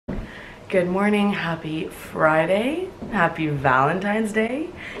Good morning, happy Friday, happy Valentine's Day,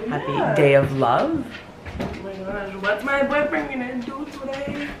 happy day of love. Oh my gosh, what's my boyfriend gonna do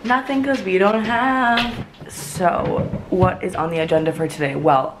today? Nothing, because we don't have. So, what is on the agenda for today?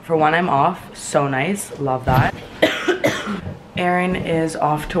 Well, for one, I'm off. So nice, love that. Erin is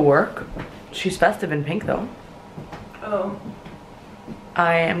off to work. She's festive in pink though. Oh.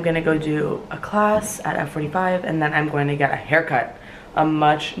 I am gonna go do a class at F45 and then I'm going to get a haircut. A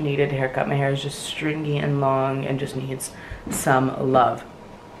much needed haircut. My hair is just stringy and long and just needs some love.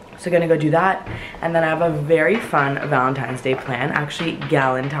 So gonna go do that, and then I have a very fun Valentine's Day plan, actually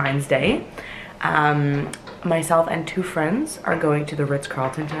GALentines Day. Myself and 2 friends are going to the Ritz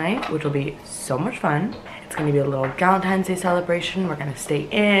Carlton tonight, which will be so much fun. It's gonna be a little GALentines Day celebration. We're gonna stay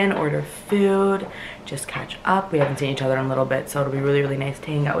in, order food, just catch up. We haven't seen each other in a little bit, so it'll be really, really nice to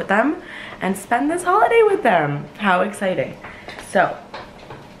hang out with them and spend this holiday with them. How exciting. So,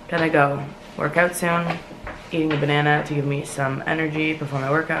 gonna go work out soon, eating a banana to give me some energy before my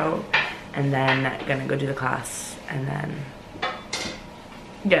workout, and then gonna go do the class and then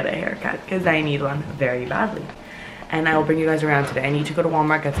get a haircut because I need one very badly. And I will bring you guys around today. I need to go to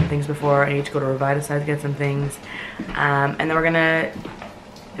Walmart, get some things before. I need to go to Revitalize, get some things. And then we're gonna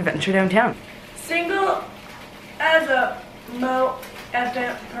adventure downtown. Single as a Mo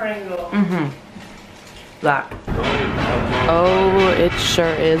effing Pringle. Black. Oh, it sure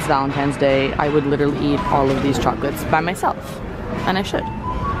is Valentine's Day. I would literally eat all of these chocolates by myself. And I should.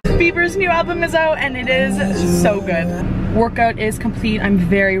 Bieber's new album is out and it is so good. Workout is complete. I'm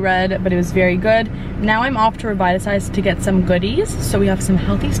very red, but it was very good. Now I'm off to Revitalize to get some goodies. So we have some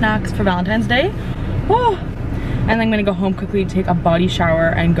healthy snacks for Valentine's Day. Oh. And then I'm gonna go home quickly, take a body shower,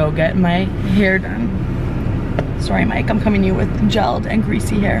 and go get my hair done. Sorry, Mike, I'm coming to you with gelled and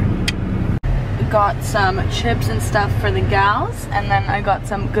greasy hair. Got some chips and stuff for the gals, and then I got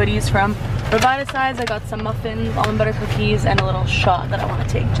some goodies from Revitalize. I got some muffins, almond butter cookies, and a little shot that I want to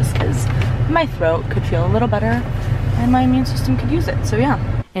take just because my throat could feel a little better and my immune system could use it. So yeah.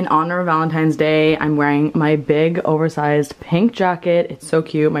 In honor of Valentine's Day, I'm wearing my big oversized pink jacket. It's so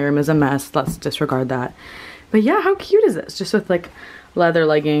cute. My room is a mess. Let's disregard that. But yeah, how cute is this? Just with like leather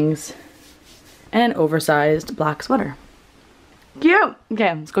leggings and an oversized black sweater. Cute.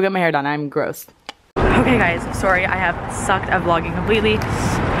 Okay, let's go get my hair done. I'm gross. Okay guys, sorry, I have sucked at vlogging completely.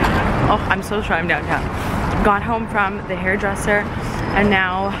 Oh, I'm so sorry I'm downtown. Got home from the hairdresser and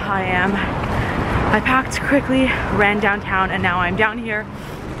now I packed quickly, ran downtown, and now I'm down here.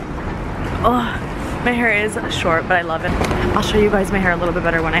 Oh, my hair is short, but I love it. I'll show you guys my hair a little bit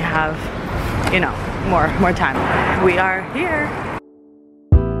better when I have, you know, more time. We are here.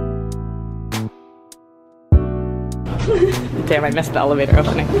 Damn, I missed the elevator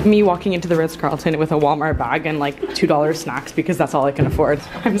opening. Me walking into the Ritz Carlton with a Walmart bag and like $2 snacks because that's all I can afford.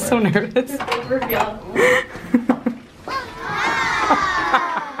 I'm so nervous.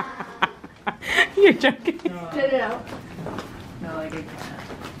 You're joking. No, I didn't.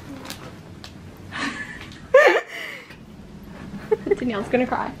 Danielle's gonna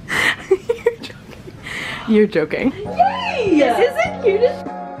cry. You're joking. You're joking. Yay! This is the cutest.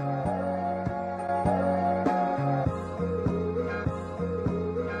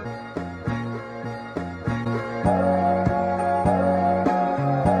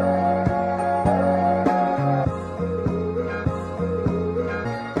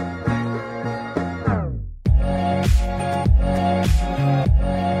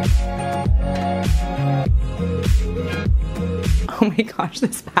 Oh my gosh,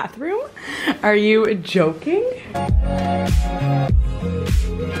 this bathroom? Are you joking?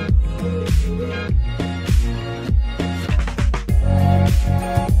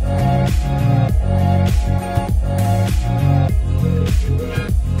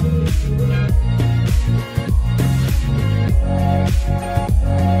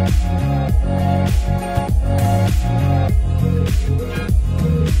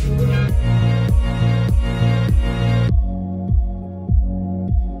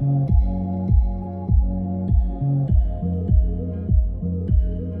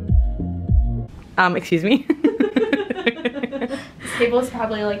 Excuse me? This table is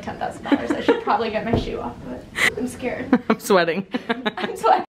probably like $10,000. I should probably get my shoe off, but I'm scared. I'm sweating. I'm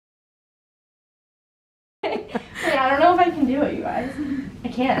sweating. Wait, I don't know if I can do it, you guys. I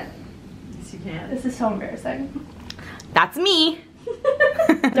can't. Yes, you can. This is so embarrassing. That's me.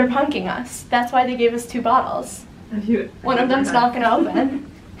 They're punking us. That's why they gave us 2 bottles. One of them's not gonna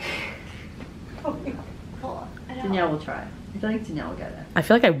open. Oh my God. Hold on. Danielle will try. I feel like Danielle will get it. I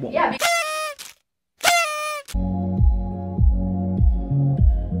feel like I won't. Yeah.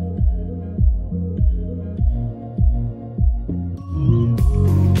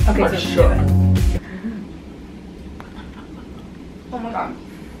 Okay, For so sure. Oh my god.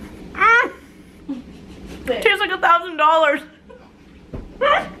 Tastes like $1,000.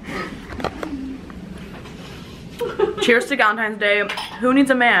 Cheers to Valentine's Day. Who needs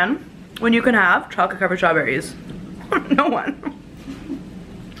a man when you can have chocolate covered strawberries? No one.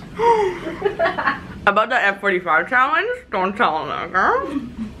 About that F45 challenge, don't tell them, girl.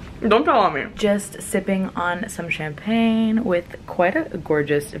 Don't tell me. Just sipping on some champagne with quite a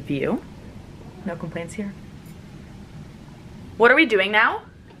gorgeous view. No complaints here. What are we doing now?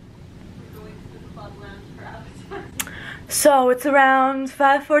 We're going to the club lounge for So it's around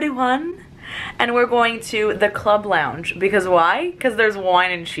 5:41 and we're going to the club lounge. Because why? Because there's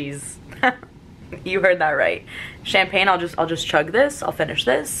wine and cheese. You heard that right. Champagne, I'll just chug this, I'll finish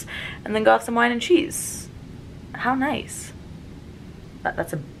this, and then go have some wine and cheese. How nice.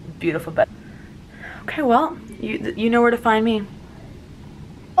 That's a beautiful bed. Okay, well, you know where to find me.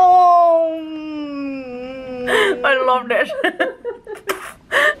 Oh, I love this.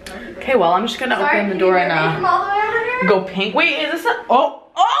 Okay, well, I'm just gonna open the door and go pink. Wait, is this a, oh.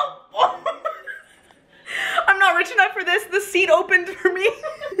 I'm not rich enough for this. The seat opened for me.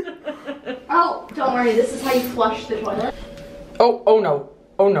 Oh, don't worry. This is how you flush the toilet. Oh no.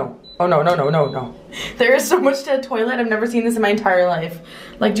 Oh no. Oh no, no, no, no, no. There is so much to a toilet. I've never seen this in my entire life.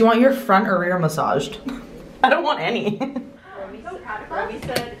 Like, do you want your front or rear massaged? I don't want any. Romy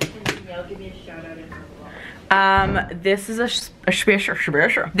said in the email, give me a shout out in her vlog. This is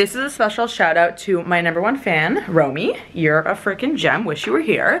a special shout out to my #1 fan, Romy. You're a freaking gem. Wish you were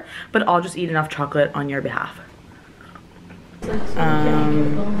here, but I'll just eat enough chocolate on your behalf.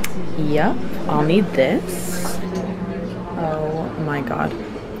 Yep, I'll need this. Oh my god.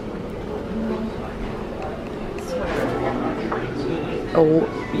 Oh,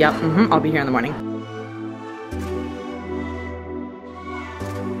 yep, I'll be here in the morning.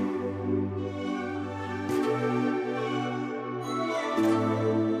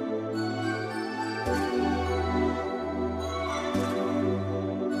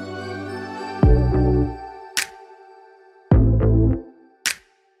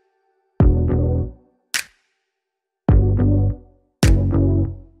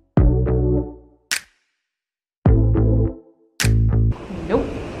 Nope.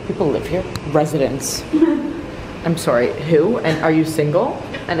 People live here. Residents. I'm sorry, who? And are you single?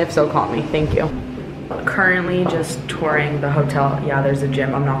 And if so, call me. Thank you. Currently just touring the hotel. Yeah, there's a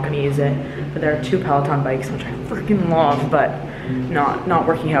gym. I'm not gonna use it. But there are 2 Peloton bikes, which I freaking love, but not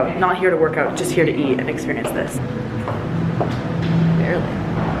working out. Not here to work out, just here to eat and experience this. Barely.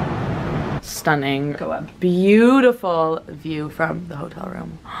 Stunning. Go up. Beautiful view from the hotel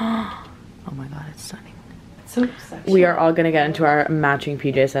room. Oh my god, it's stunning. So sexy. We are all gonna get into our matching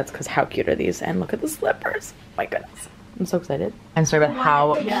PJ sets because how cute are these? And look at the slippers. My goodness. I'm so excited. I'm sorry about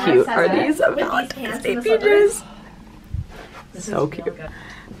how cute are these Valentine's Day PJs. So cute.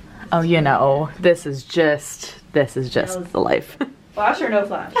 Oh, you know, this is just the life. Flash or no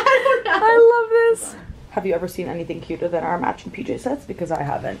flash? I love this. Have you ever seen anything cuter than our matching PJ sets? Because I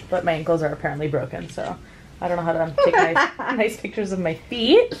haven't, but my ankles are apparently broken, so I don't know how to take nice pictures of my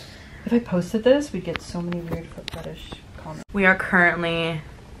feet. If I posted this, we'd get so many weird foot fetish comments. We are currently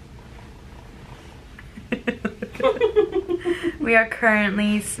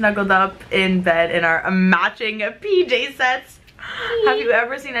snuggled up in bed in our matching PJ sets. Have you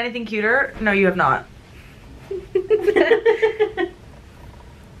ever seen anything cuter? No, you have not.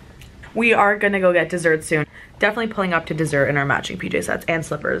 We are gonna go get dessert soon. Definitely pulling up to dessert in our matching PJ sets and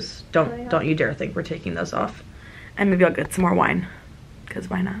slippers. Don't you dare think we're taking those off. And maybe I'll get some more wine. Cause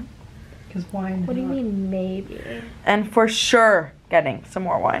why not? Because wine. What do you mean maybe? And for sure getting some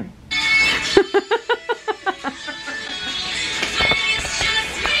more wine.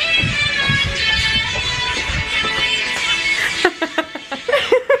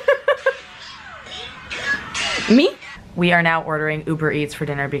 Me? We are now ordering Uber Eats for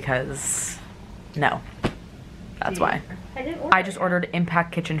dinner because no. That's why. I just ordered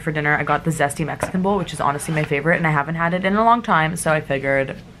Impact Kitchen for dinner. I got the Zesty Mexican bowl, which is honestly my favorite, and I haven't had it in a long time, so I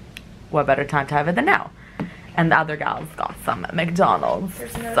figured what better time to have it than now. And the other gals got some at McDonald's.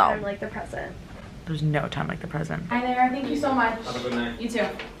 There's no time like the present. There's no time like the present. Hi there, thank you so much. Have a good night. You too.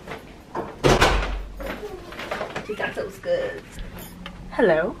 We got those goods.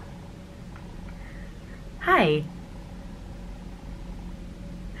 Hello. Hi.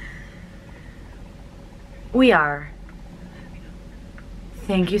 We are.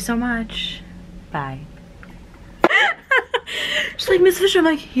 Thank you so much. Bye. She's like, Miss Fisher. I'm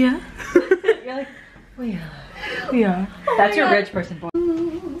like, yeah. You're like, we are. That's your rich person voice.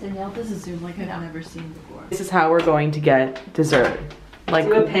 Danielle, this is Zoom like I've never seen before. This is how we're going to get dessert. Like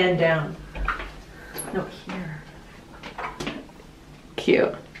do a pan down. No, here.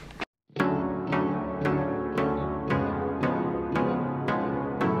 Cute.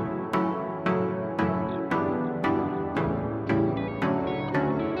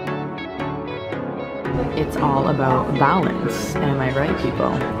 It's all about balance. Am I right,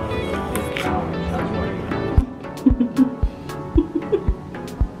 people?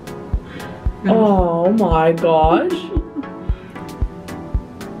 Oh my gosh.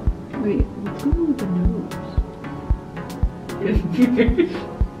 Wait, what's going on with the nose?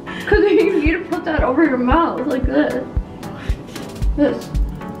 Because you need to put that over your mouth like this. This.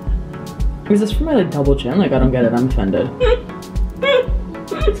 Is this for my like double chin? Like I don't get it, I'm offended.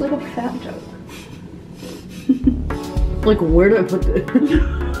 It's like a fat joke. Like where do I put this?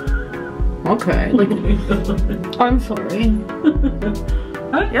 Okay, like I'm sorry.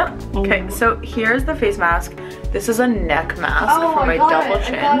 Yep. Okay, so here's the face mask. This is a neck mask for my double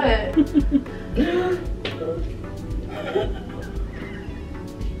chin. I got it.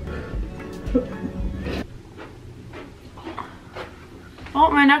 Oh,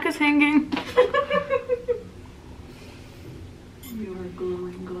 my neck is hanging. You are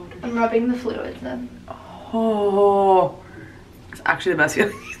glowing glitter. I'm rubbing the fluids then. Oh, it's actually the best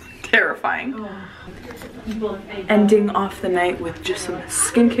feeling. Terrifying. Oh. Ending off the night with just some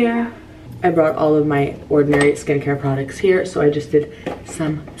skincare. I brought all of my ordinary skincare products here, so I just did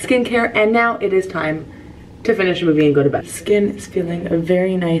some skincare, and now it is time to finish the movie and go to bed. Skin is feeling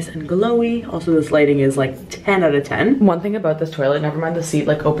very nice and glowy. Also, this lighting is like 10 out of 10. One thing about this toilet, never mind the seat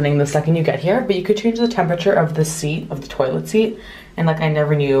like opening the second you get here, but you could change the temperature of the seat, of the toilet seat, and like I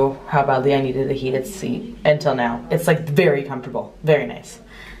never knew how badly I needed a heated seat until now. It's like very comfortable, very nice.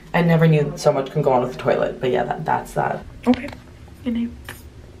 I never knew so much can go on with the toilet, but yeah, that's that. Okay, good night.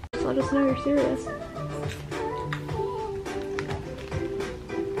 Just let us know you're serious.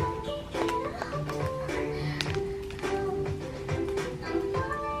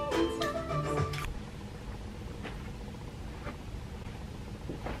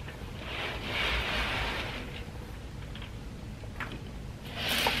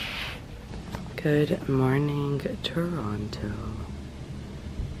 Good morning, Toronto.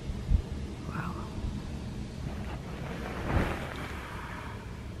 Wow.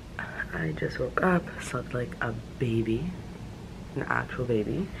 I just woke up, slept like a baby, an actual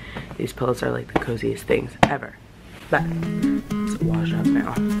baby. These pillows are like the coziest things ever. But let's wash up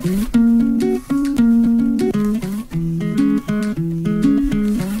now.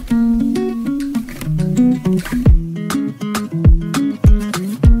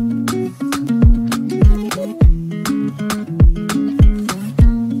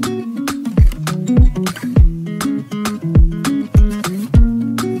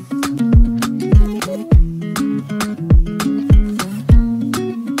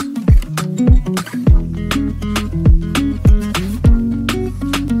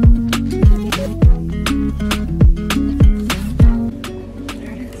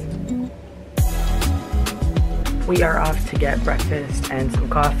 We are off to get breakfast and some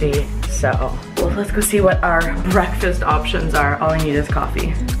coffee, so well, let's go see what our breakfast options are. All I need is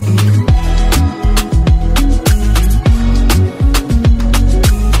coffee.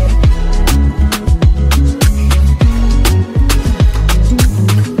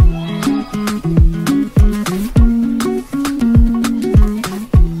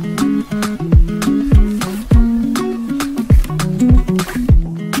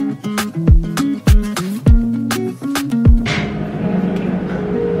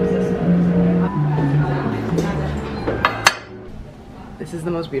 This is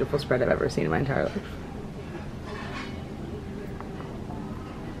the most beautiful spread I've ever seen in my entire life.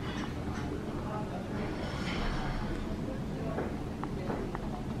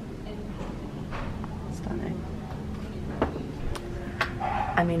 Stunning.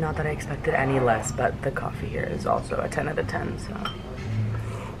 I mean, not that I expected any less, but the coffee here is also a 10 out of 10, so.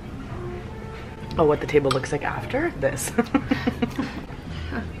 Oh, what the table looks like after this.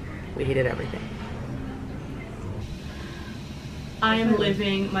 We hated everything. I am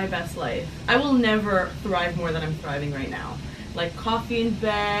living my best life. I will never thrive more than I'm thriving right now. Like coffee in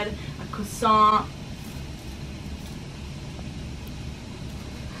bed, a croissant.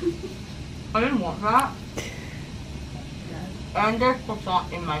 I didn't want that. And there's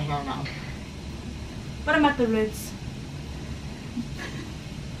croissant in my hair now. But I'm at the Ritz.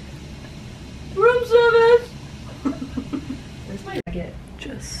 Room service! Where's my jacket?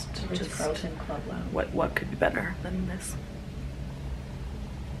 Just Ritz Carlton Club Lounge. what could be better than this?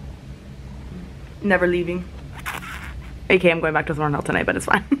 Never leaving. AK, I'm going back to Thornhill tonight, but it's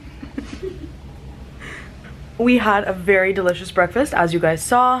fine. We had a very delicious breakfast, as you guys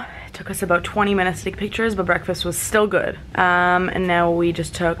saw. It took us about 20 minutes to take pictures, but breakfast was still good. And now we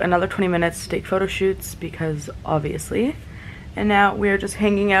just took another 20 minutes to take photo shoots because obviously. And now we're just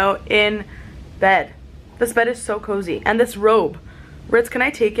hanging out in bed. This bed is so cozy. And this robe. Ritz, can I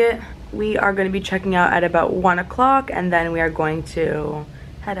take it? We are going to be checking out at about 1 o'clock, and then we are going to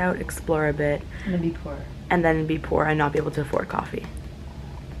head out, explore a bit. And then be poor. And then be poor and not be able to afford coffee.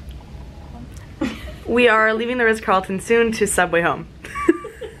 We are leaving the Ritz Carlton soon to Subway home.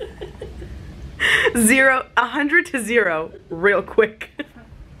 100 to 0 real quick.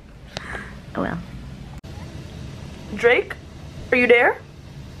 Oh well. Drake, are you there?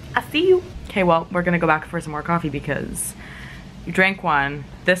 I see you. Okay, well, we're gonna go back for some more coffee because you drank one.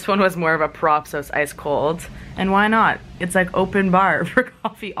 This one was more of a prop, so it's ice cold. And why not? It's like open bar for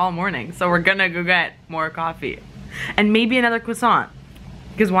coffee all morning. So we're gonna go get more coffee. And maybe another croissant.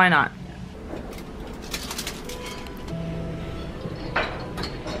 Because why not?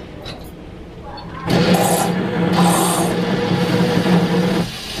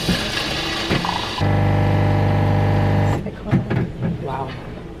 Wow.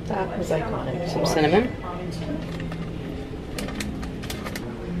 That was iconic. Some cinnamon.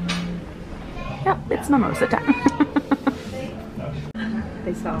 Yep, it's mimosa time.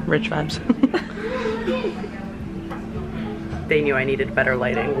 They saw. Rich vibes. They knew I needed better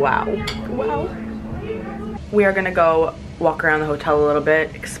lighting. Wow. Wow. We are gonna go walk around the hotel a little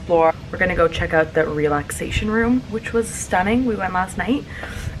bit, explore. We're gonna go check out the relaxation room, which was stunning. We went last night.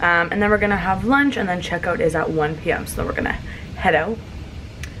 And then we're gonna have lunch, and then checkout is at 1 p.m. So we're gonna head out.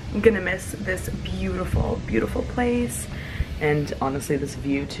 I'm gonna miss this beautiful, beautiful place. And honestly, this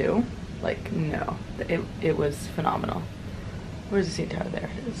view too. Like, no, it was phenomenal. Where's the CN Tower? There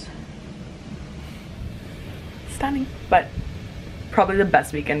it is. Stunning, but probably the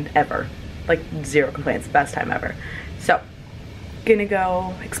best weekend ever. Like, zero complaints, best time ever. So, gonna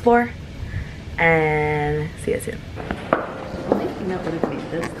go explore and see you soon.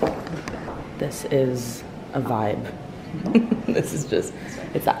 This is a vibe. This is just,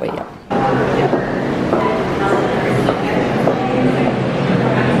 it's that way, yeah.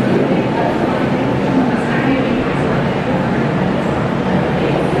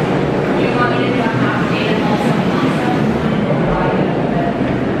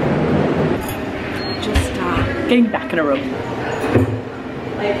 Getting back in a robe.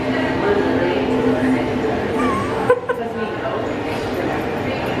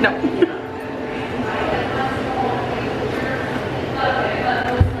 No.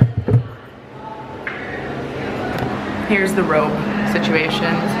 Here's the robe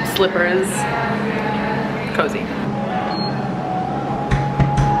situation. Slippers. Cozy.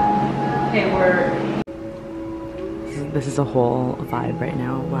 Okay, this is a whole vibe right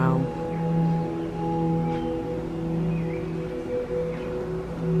now. Wow.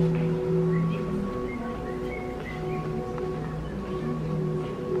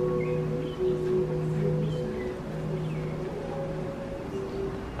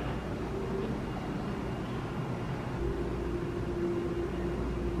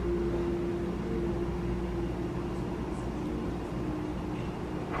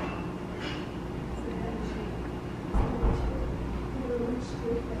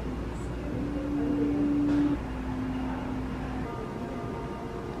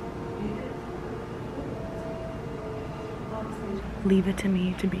 Leave it to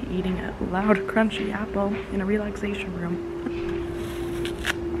me to be eating a loud, crunchy apple in a relaxation room.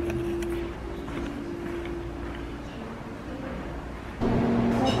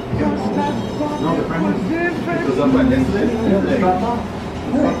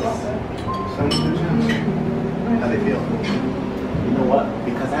 How they feel? You know what?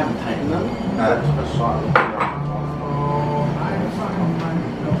 Because I haven't tightened them, that's a shot.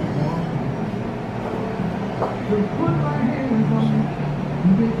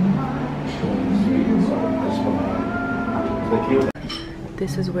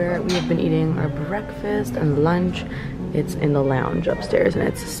 This is where we have been eating our breakfast and lunch. It's in the lounge upstairs and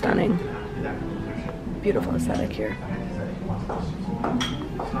it's stunning. Beautiful aesthetic here.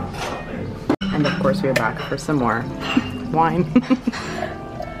 And of course we are back for some more wine.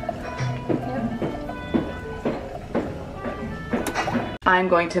 I'm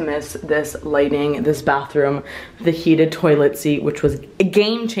going to miss this lighting, this bathroom, the heated toilet seat, which was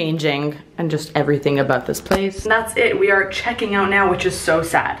game-changing, and just everything about this place. And that's it. We are checking out now, which is so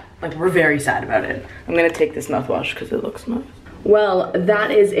sad. Like, we're very sad about it. I'm gonna take this mouthwash because it looks nice. Well,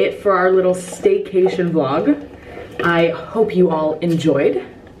 that is it for our little staycation vlog. I hope you all enjoyed.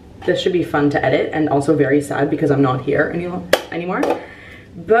 This should be fun to edit and also very sad because I'm not here anymore.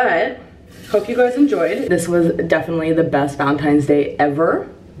 But Hope you guys enjoyed. This was definitely the best Valentine's Day ever.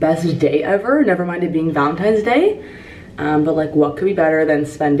 Best day ever, never mind it being Valentine's Day. But like, what could be better than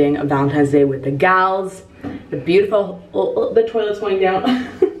spending a Valentine's Day with the gals, the beautiful, the toilet's going down,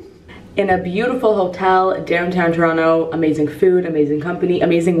 in a beautiful hotel, downtown Toronto, amazing food, amazing company,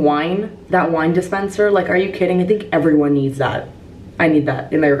 amazing wine. That wine dispenser, like, are you kidding? I think everyone needs that. I need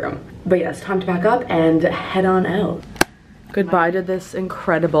that in my room. But yes, time to pack up and head on out. Goodbye to this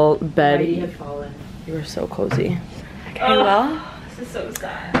incredible bed. Mighty had fallen. You were so cozy. Okay, well, this is so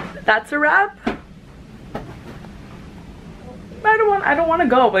sad. that's a wrap. I don't want to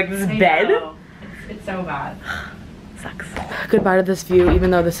go. Like, this bed. It's so bad. Sucks. Goodbye to this view,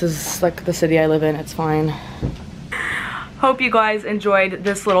 even though this is like the city I live in. It's fine. Hope you guys enjoyed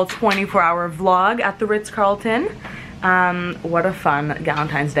this little 24-hour vlog at the Ritz Carlton. What a fun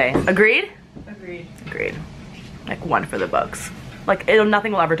Valentine's Day. Agreed? Agreed. Agreed. Like, one for the books. Like,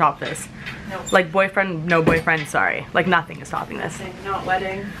 nothing will ever top this. No. Like, boyfriend, no boyfriend, sorry. Like, nothing is topping this. Not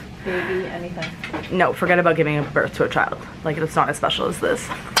wedding, baby, anything. No, forget about giving birth to a child. Like, it's not as special as this.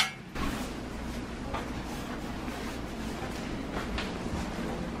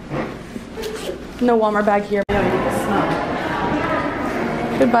 No Walmart bag here.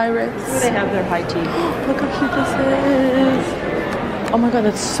 Goodbye, Ritz. They have their high tea. Look how cute this is. Oh my god,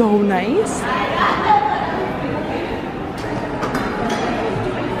 that's so nice.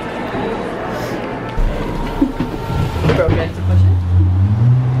 Broken to push it.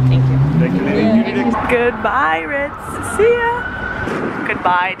 Thank you. Goodbye, Ritz. See ya.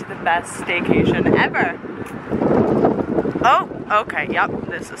 Goodbye to the best staycation ever. Oh, okay, yep,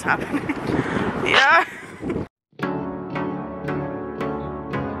 this is happening. Yeah.